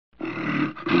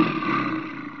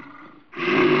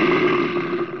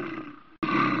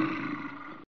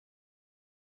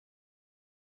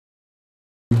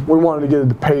we wanted to get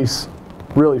the pace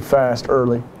really fast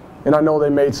early. And I know they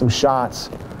made some shots,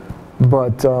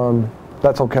 but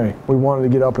that's okay. We wanted to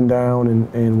get up and down,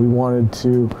 and we wanted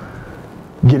to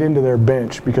get into their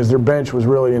bench because their bench was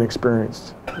really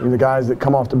inexperienced. The guys that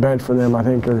come off the bench for them, I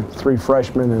think, are 3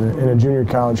 freshmen and a junior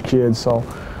college kid. So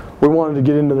we wanted to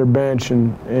get into their bench,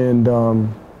 and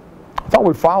I thought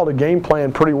we followed a game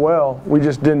plan pretty well. We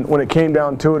just didn't, when it came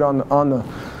down to it on the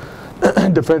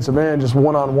defensive end, just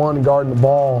one-on-one guarding the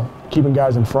ball, keeping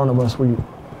guys in front of us.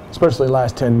 Especially the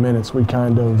last 10 minutes, we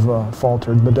kind of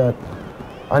faltered. But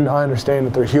I understand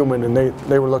that they're human, and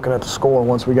they were looking at the score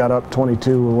once we got up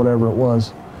 22 or whatever it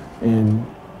was, and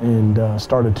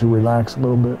started to relax a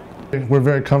little bit. We're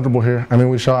very comfortable here. I mean,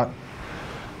 we shot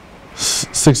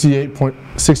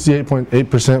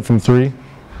 68.8% from 3.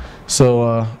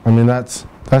 So I mean, that's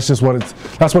just what it's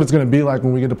going to be like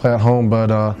when we get to play at home.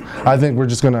 But I think we're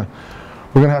gonna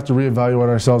have to reevaluate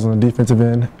ourselves on the defensive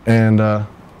end and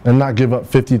not give up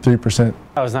 53%. It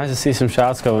was nice to see some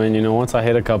shots go in. You know, once I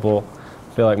hit a couple,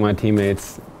 I feel like my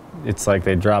teammates, it's like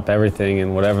they drop everything,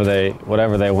 and whatever they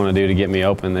want to do to get me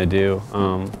open, they do.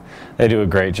 They do a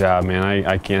great job, man.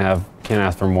 I can't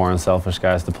ask for more unselfish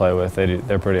guys to play with.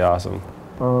 They're pretty awesome.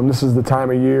 This is the time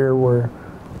of year where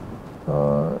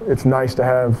it's nice to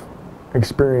have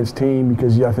experienced team,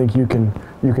 because I think you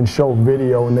can show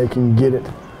video and they can get it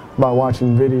by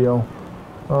watching video,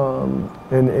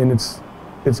 and it's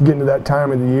getting to that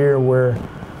time of the year where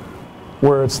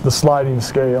it's the sliding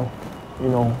scale. You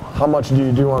know, how much do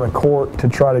you do on a court to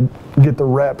try to get the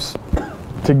reps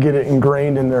to get it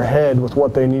ingrained in their head with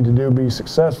what they need to do to be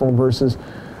successful, versus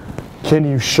can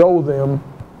you show them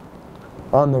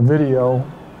on the video,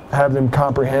 have them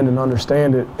comprehend and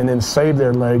understand it, and then save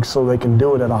their legs so they can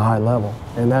do it at a high level.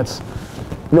 And that's,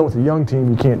 you know, with a young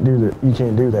team, you can't do that. You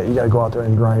got to go out there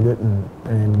and grind it.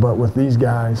 But with these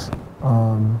guys,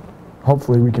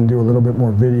 hopefully we can do a little bit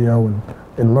more video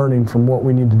and learning from what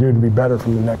we need to do to be better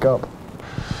from the neck up.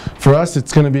 For us,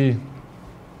 it's going to be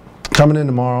coming in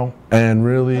tomorrow and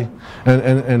really,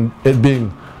 and it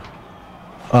being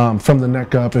from the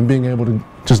neck up, and being able to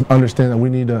just understand that we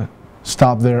need to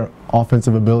stop their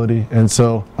offensive ability. And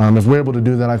so if we're able to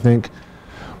do that, I think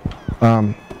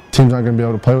teams aren't going to be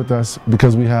able to play with us,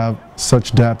 because we have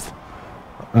such depth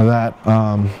that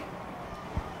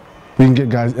we can get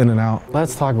guys in and out.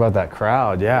 Let's talk about that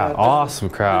crowd. Yeah, awesome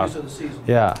crowd.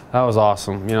 Yeah, that was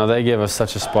awesome. You know, they give us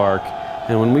such a spark.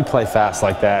 And when we play fast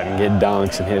like that and get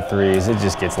dunks and hit threes, it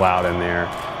just gets loud in there.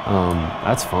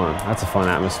 That's fun. That's a fun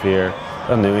atmosphere.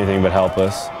 Doesn't do anything but help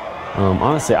us.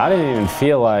 Honestly, I didn't even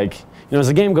feel like, you know, as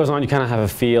the game goes on, you kind of have a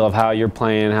feel of how you're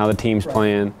playing, how the team's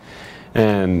playing.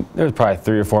 And there was probably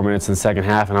 3 or 4 minutes in the second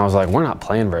half, and I was like, we're not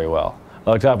playing very well.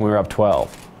 I looked up and we were up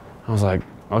 12. I was like,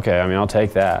 okay, I mean, I'll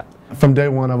take that. From day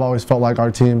one, I've always felt like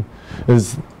our team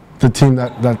is the team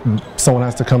that someone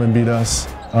has to come and beat us.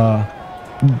 On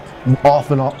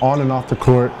and off the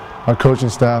court, our coaching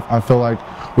staff, I feel like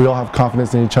we all have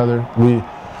confidence in each other. We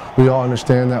all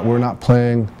understand that we're not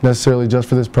playing necessarily just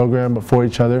for this program, but for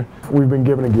each other. We've been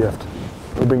given a gift.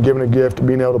 We've been given a gift of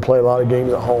being able to play a lot of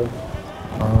games at home.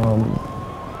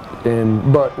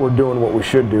 But we're doing what we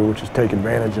should do, which is take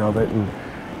advantage of it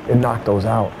and knock those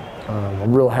out.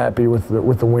 I'm real happy with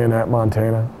the win at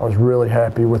Montana. I was really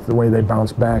happy with the way they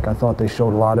bounced back. I thought they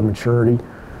showed a lot of maturity,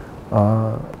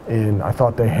 and I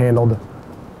thought they handled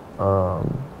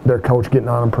their coach getting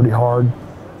on them pretty hard,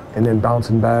 and then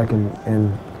bouncing back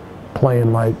and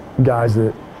playing like guys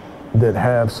that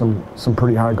have some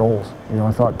pretty high goals. You know,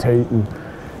 I thought Tate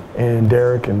and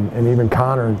Derek and even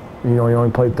Connor, you know, he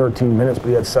only played 13 minutes, but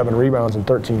he had 7 rebounds in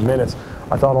 13 minutes.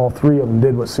 I thought all 3 of them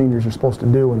did what seniors are supposed to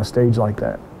do in a stage like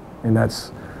that. And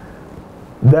that's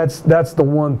the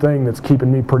one thing that's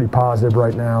keeping me pretty positive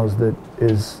right now,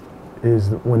 is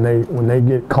when they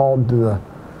get called to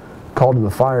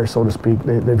the fire, so to speak,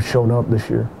 they've shown up this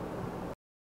year.